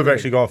 I That's would have really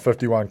actually gone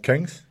 51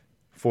 Kings,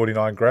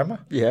 49 Grammar.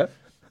 Yeah.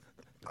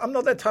 I'm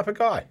not that type of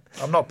guy.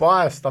 I'm not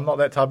biased. I'm not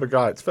that type of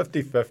guy. It's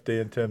 50-50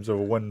 in terms of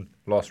a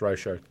win-loss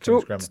ratio.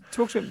 Kings Grammar.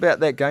 Talk to me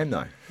about that game,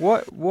 though.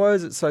 Why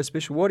is it so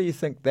special? Why do you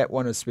think that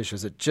one is special?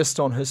 Is it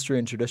just on history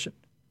and tradition?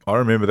 I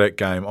remember that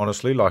game,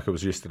 honestly, like it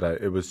was yesterday.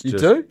 It was You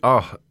just, do?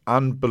 Oh,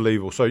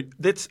 unbelievable. So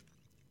that's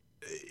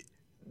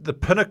the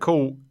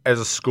pinnacle as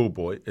a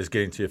schoolboy is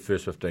getting to your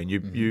first 15.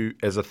 You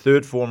as a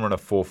third former and a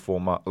fourth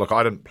former, look,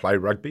 I didn't play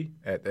rugby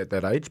at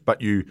that age, but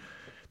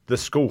the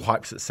school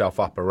hypes itself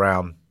up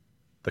around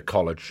the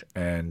college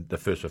and the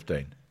first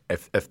 15,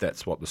 if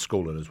that's what the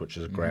school it is, which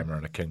is a Grammar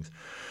and a Kings.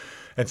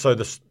 And so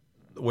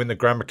when the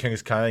Grammar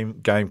Kings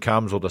game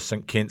comes, or the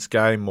St Kitts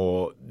game,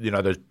 or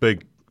those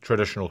big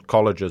traditional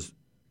colleges,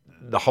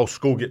 the whole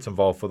school gets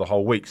involved for the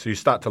whole week. So you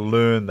start to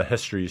learn the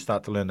history,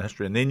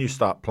 and then you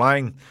start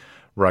playing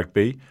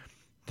rugby.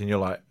 Then you're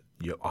like,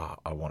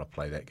 I want to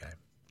play that game.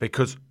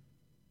 Because,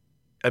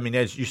 I mean,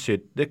 as you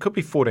said, there could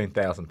be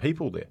 14,000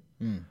 people there.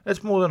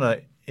 It's more than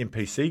an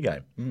NPC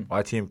game.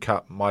 ITM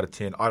Cup, Mitre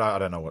 10, I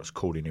don't know what it's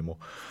called anymore.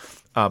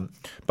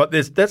 But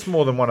that's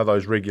more than one of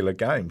those regular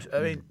games. I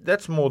mean,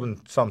 that's more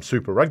than some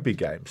Super Rugby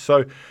games.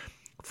 So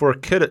for a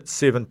kid at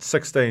 15,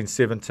 16,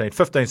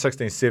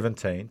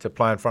 17 to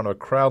play in front of a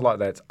crowd like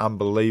that's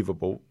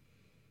unbelievable.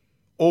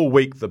 All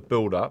week, the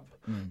build-up,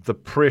 the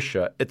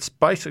pressure, it's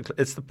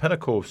the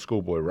pinnacle of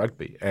schoolboy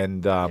rugby.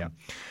 And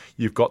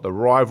you've got the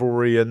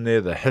rivalry in there,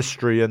 the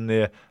history in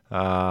there.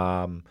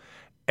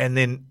 And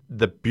then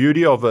the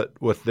beauty of it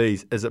with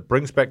these is it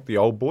brings back the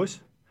old boys.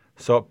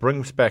 So it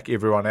brings back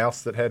everyone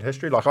else that had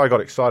history. Like, I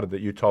got excited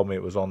that you told me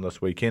it was on this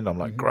weekend. I'm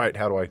like, great,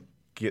 how do I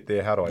get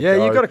there? How do I go?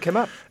 Yeah, you got to come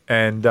up.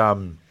 And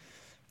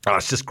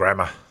it's just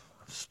Grammar.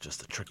 It's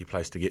just a tricky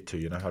place to get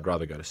to, I'd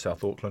rather go to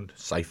South Auckland,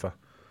 safer.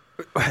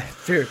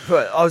 Fair.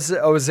 But I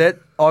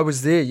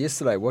was there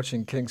yesterday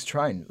watching Kings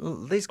train.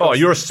 These guys,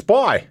 You're a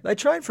spy. They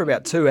trained for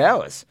about 2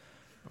 hours.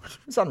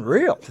 It's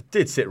unreal. It's a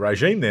dead set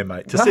regime there,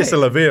 mate. Tessessa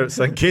Lavere at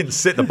St Kitts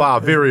set the bar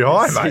very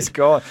high, mate. He's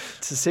gone.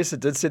 Tessessa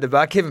did set the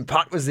bar. Kevin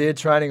Putt was there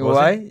training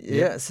away.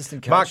 Yeah,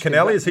 assistant coach. Mark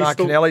Kennelly, is he Mark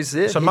still? Kennelly's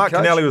there. So Mark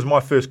Kennelly was my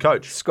first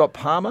coach. Scott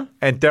Palmer.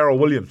 And Daryl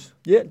Williams.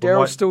 Yeah,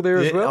 Daryl's still there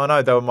as well. I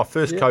know. They were my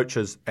first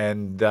coaches,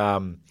 and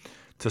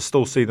to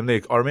still see them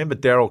there. I remember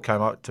Daryl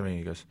came up to me and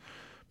he goes,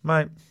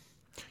 mate,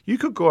 you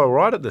could go all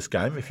right at this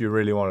game if you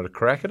really wanted to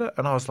crack at it.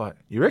 And I was like,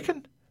 you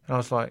reckon? And I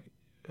was like,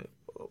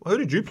 who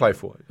did you play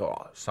for?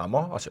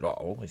 Samoa. I said,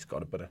 he's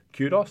got a bit of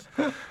kudos.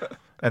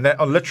 And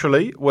that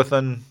literally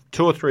within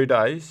 2 or 3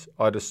 days,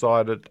 I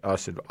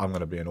said, I'm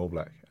going to be an All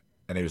Black.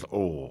 And he was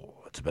like,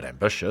 it's a bit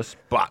ambitious,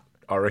 but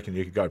I reckon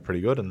you could go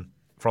pretty good. And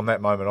from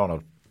that moment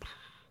on,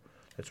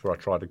 that's where I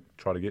try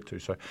to get to.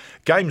 So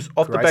games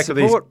off the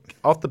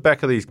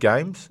back of these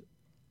games,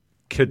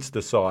 kids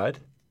decide,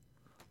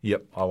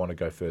 yep, I want to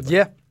go further.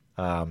 Yeah.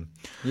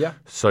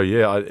 So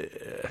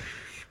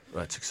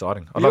that's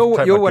exciting. I'd love to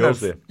take my girls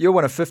there. You're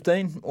one of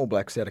 15 All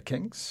Blacks out of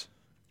Kings.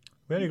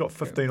 We only got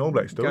 15 All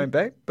Blacks, do we? Going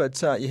back, but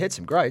you had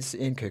some greats.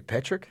 Ian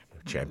Kirkpatrick.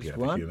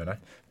 Champion of human, eh?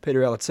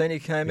 Peter Alatini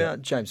came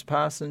out. James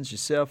Parsons,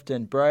 yourself,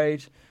 Dan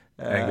Braid.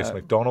 Angus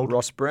McDonald.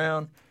 Ross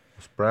Brown.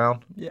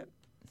 Yeah.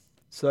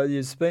 So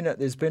there's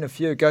been a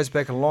few. It goes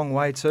back a long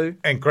way too.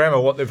 And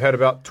Grammar, what they've had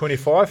about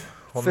 25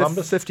 on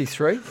numbers?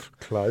 53.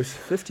 Close.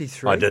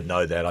 53. I did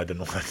know that. I didn't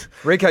want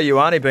Rieko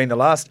Ioane being the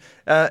last.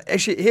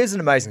 Actually, here's an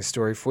amazing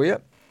story for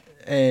you.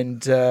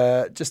 And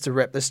just to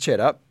wrap this chat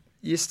up,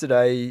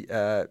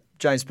 yesterday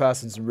James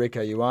Parsons and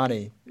Rieko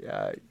Ioane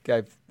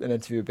gave an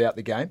interview about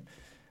the game,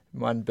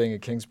 one being a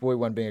Kings boy,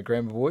 one being a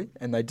Grammar boy,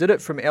 and they did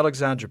it from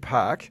Alexandra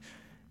Park,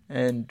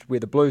 and where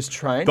the Blues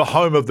train. The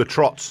home of the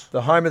Trots.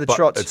 The home of the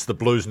Trots. It's the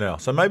Blues now.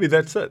 So maybe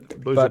that's it. The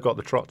Blues have got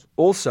the Trots.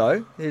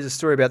 Also, here's a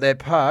story about that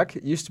park.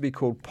 It used to be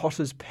called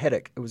Potter's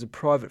Paddock. It was a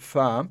private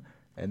farm,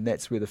 and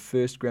that's where the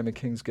first Grammar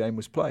Kings game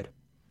was played.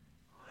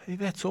 Hey,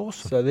 that's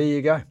awesome. So there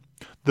you go.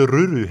 The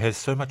Ruru has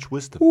so much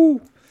wisdom.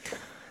 Ooh.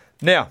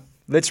 Now,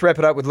 let's wrap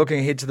it up with looking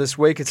ahead to this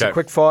week. It's a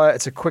quick fire.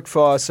 It's a quick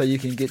fire so you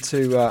can get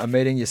to a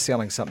meeting. You're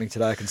selling something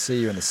today. I can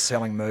see you're in the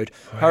selling mood.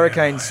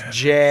 Hurricanes,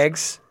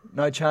 Jags.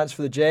 No chance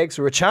for the Jags,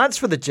 or a chance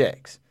for the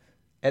Jags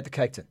at the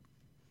Cape Town.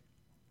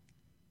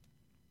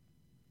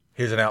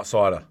 Here's an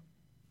outsider.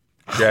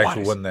 Jags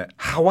will win that.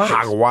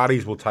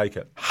 Hawaris will take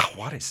it.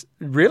 Hawaris.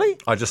 Really?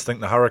 I just think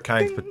the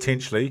Hurricanes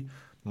potentially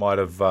might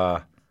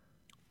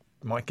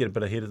get a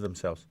bit ahead of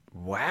themselves.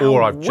 Wow.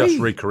 Or I've just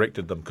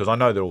recorrected them, because I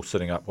know they're all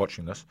sitting up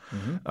watching this.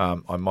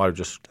 I might have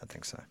just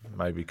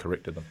maybe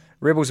corrected them.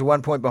 Rebels are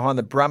 1 point behind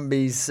the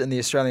Brumbies in the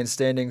Australian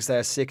standings. They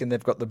are second.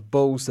 They've got the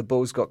Bulls. The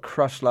Bulls got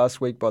crushed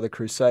last week by the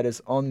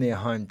Crusaders on their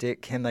home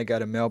deck. Can they go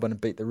to Melbourne and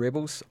beat the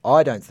Rebels?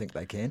 I don't think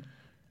they can.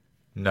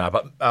 No,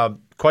 but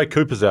Quade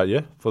Cooper's out,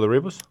 for the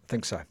Rebels? I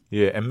think so.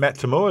 Yeah, and Matt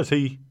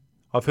Tamua,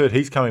 I've heard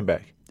he's coming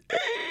back.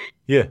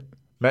 Yeah,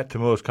 Matt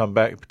Tamua's come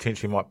back,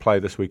 potentially might play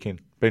this weekend.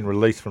 been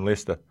released from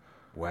Leicester.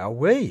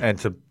 Wowee. And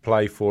to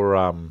play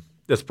for,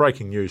 it's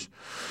breaking news.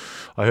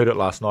 I heard it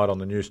last night on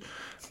the news.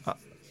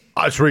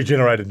 It's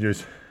regenerated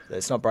news.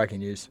 It's not breaking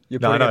news. You're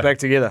putting it back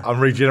together. I'm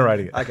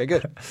regenerating it. Okay,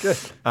 good.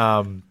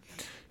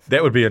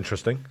 That would be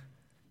interesting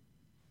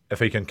if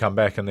he can come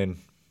back and then,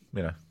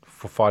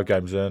 for 5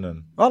 games in.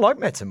 And I like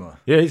Matt Toomua.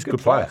 Yeah, he's a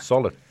good player.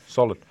 Solid.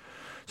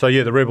 So,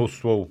 yeah, the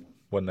Rebels will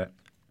win that.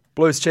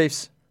 Blues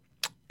Chiefs,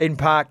 Eden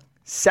Park,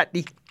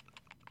 Saturday.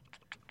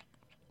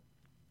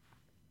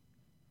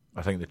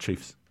 I think the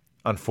Chiefs,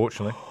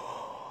 unfortunately.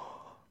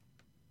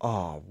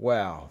 Oh,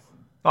 wow.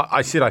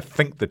 I said I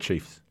think the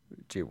Chiefs.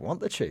 Do you want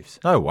the Chiefs?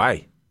 No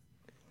way.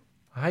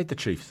 I hate the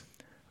Chiefs.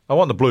 I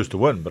want the Blues to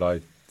win, but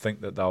I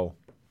think that they'll...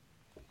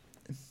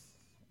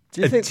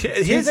 Do you think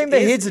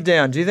their heads are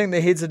down? Do you think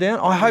their heads are down?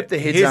 I hope their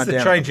heads aren't down.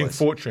 Here's the changing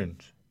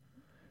fortunes.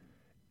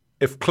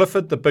 If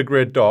Clifford, the big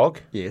red dog,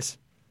 is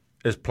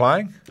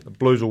playing, the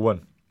Blues will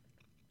win.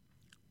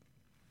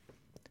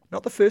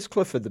 Not the first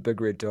Clifford, the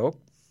big red dog.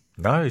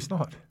 No, he's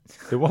not.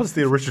 There was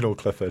the original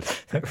Clifford.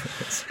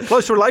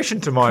 Close relation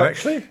to mine,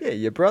 actually. Yeah,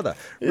 your brother.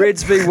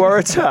 Reds v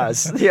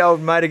Waratahs. The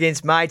old mate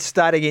against mate,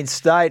 state against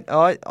state.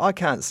 I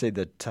can't see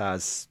the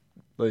Tars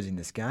losing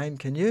this game,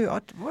 can you?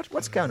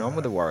 What's going on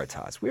with the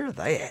Waratahs? Where are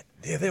they at?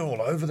 Yeah, they're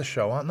all over the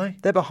show, aren't they?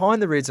 They're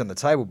behind the Reds on the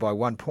table by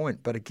 1 point,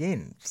 but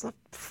again, it's like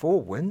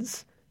 4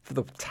 wins for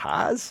the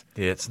Tars.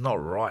 Yeah, it's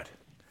not right.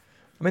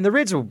 I mean, the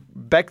Reds will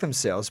back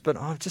themselves, but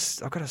I've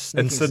got a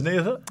sneaking... In Sydney,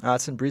 is it?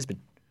 It's in Brisbane.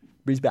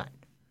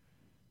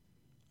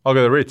 I'll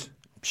go the Reds.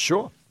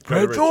 Sure.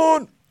 Reds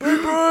on!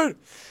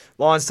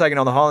 Lions taking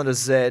on the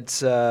Highlanders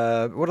at,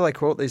 what do they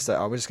call it these days?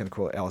 We're just going to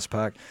call it Ellis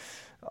Park.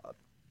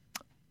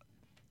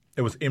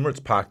 It was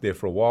Emirates Park there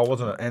for a while,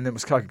 wasn't it? And then it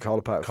was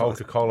Coca-Cola Park.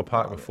 Coca-Cola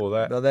Park before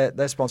that. No, they're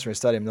sponsoring a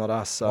stadium, not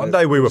us. So one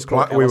day we were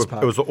playing. It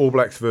was the All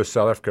Blacks versus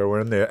South Africa.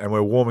 We're in there and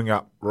we're warming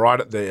up right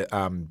at the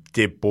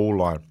dead ball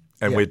line.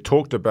 And we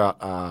talked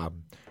about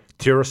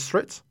terrorist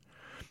threats.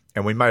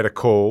 And we made a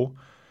call.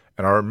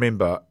 And I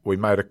remember we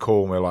made a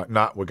call and we were like,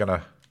 nah, we're going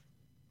to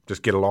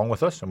just get along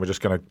with this and we're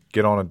just going to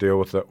get on and deal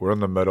with it. We're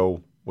in the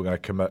middle. We're going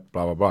to commit,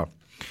 blah, blah, blah.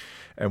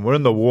 And we're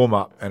in the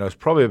warm-up and it was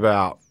probably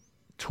about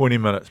 20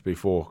 minutes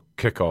before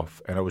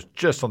kickoff and it was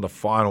just on the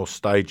final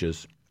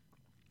stages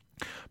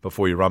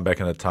before you run back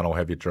in the tunnel,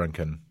 have your drink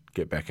and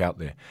get back out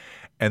there.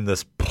 And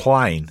this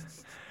plane,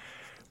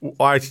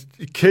 I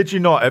kid you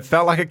not, it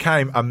felt like it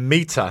came a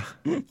metre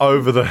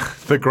over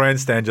the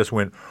grandstand, just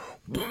went,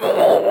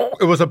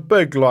 it was a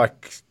big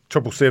like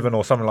 777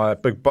 or something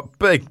like that,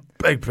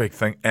 big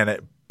thing, and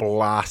it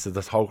blasted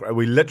this whole.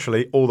 We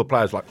literally, all the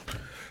players like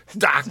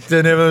ducked,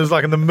 and it was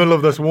like in the middle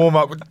of this warm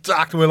up, we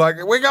ducked, and we're like,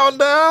 we're going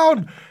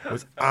down. It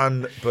was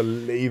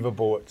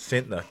unbelievable. It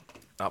sent the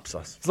ups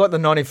us. It's like the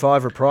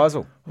 '95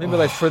 reprisal. Remember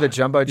they threw the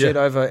jumbo jet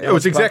over? It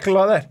was exactly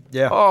like that.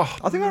 Yeah. Oh,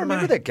 I think I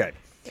remember that game.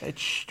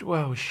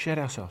 We shat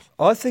ourselves.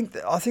 I think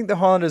the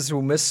Highlanders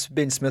will miss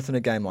Ben Smith in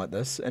a game like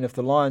this, and if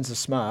the Lions are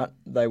smart,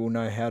 they will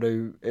know how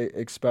to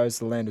expose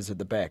the Landers at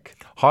the back.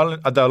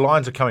 The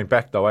Lions are coming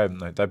back though, haven't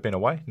they? They've been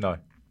away? No.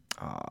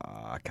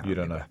 I can't. You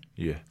remember. don't know?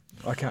 Yeah.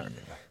 I can't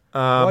remember.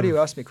 Why do you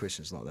ask me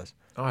questions like this?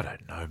 I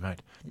don't know,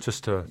 mate.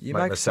 Just to make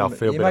myself myself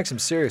feel better. You make some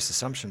serious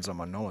assumptions on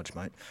my knowledge,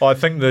 mate. I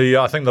think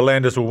the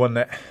Landers will win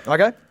that.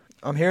 Okay.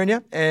 I'm hearing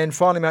you. And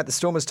finally, mate, the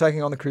Stormers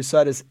taking on the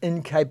Crusaders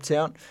in Cape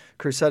Town.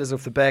 Crusaders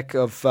off the back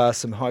of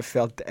some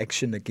high-felt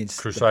action against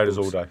Crusaders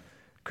the Bulls. all day.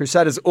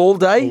 Crusaders all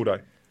day? All day.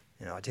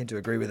 Yeah, I tend to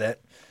agree with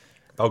that.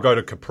 They'll go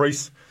to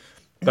Caprice.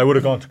 They would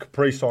have gone to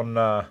Caprice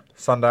on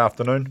Sunday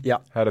afternoon. Yeah.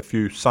 Had a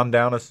few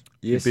sundowners,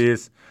 yes. few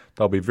beers.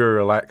 They'll be very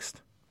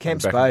relaxed.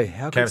 Camps Bay.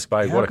 Camps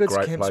Bay, what a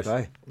great Camps place.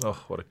 Bay?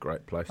 Oh, what a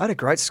great place. I had a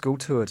great school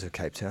tour to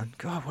Cape Town.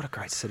 God, what a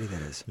great city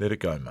that is. Let it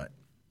go, mate.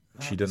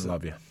 She didn't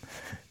love you.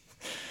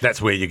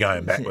 That's where you're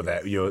going back with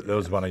that. That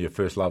was one of your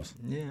first loves.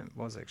 Yeah, it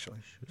was actually.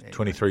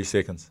 23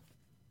 seconds.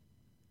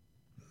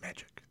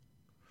 Magic.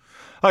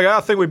 Okay, I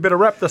think we better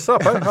wrap this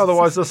up.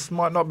 Otherwise, this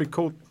might not be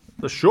called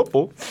the short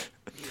ball.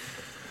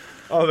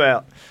 I'm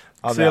out.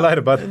 See you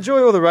later, bud.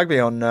 Enjoy all the rugby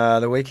on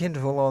the weekend,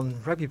 all on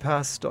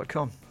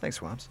rugbypass.com. Thanks,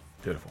 Worms.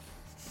 Beautiful.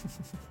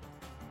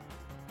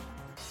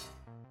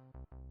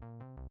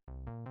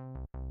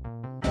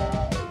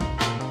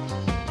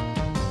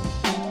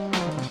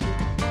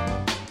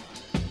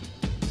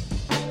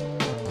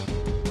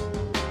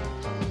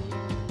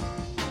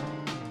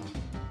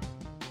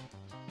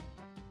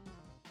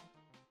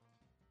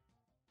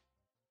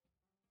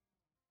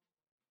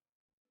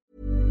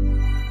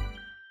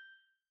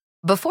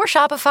 Before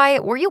Shopify,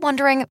 were you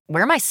wondering,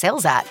 where are my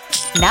sales at?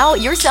 Now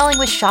you're selling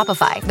with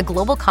Shopify, the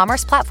global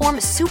commerce platform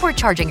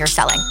supercharging your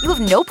selling. You have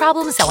no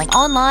problem selling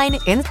online,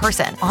 in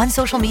person, on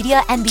social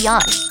media, and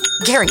beyond.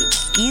 Gary,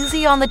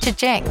 easy on the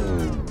cha-ching.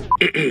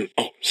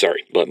 Oh,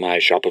 sorry, but my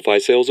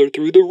Shopify sales are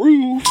through the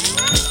roof.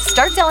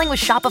 Start selling with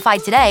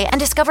Shopify today and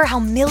discover how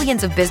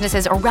millions of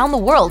businesses around the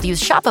world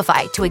use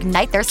Shopify to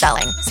ignite their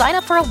selling. Sign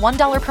up for a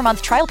 $1 per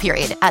month trial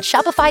period at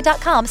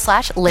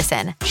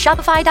shopify.com/listen.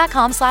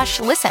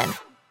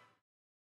 Shopify.com/listen.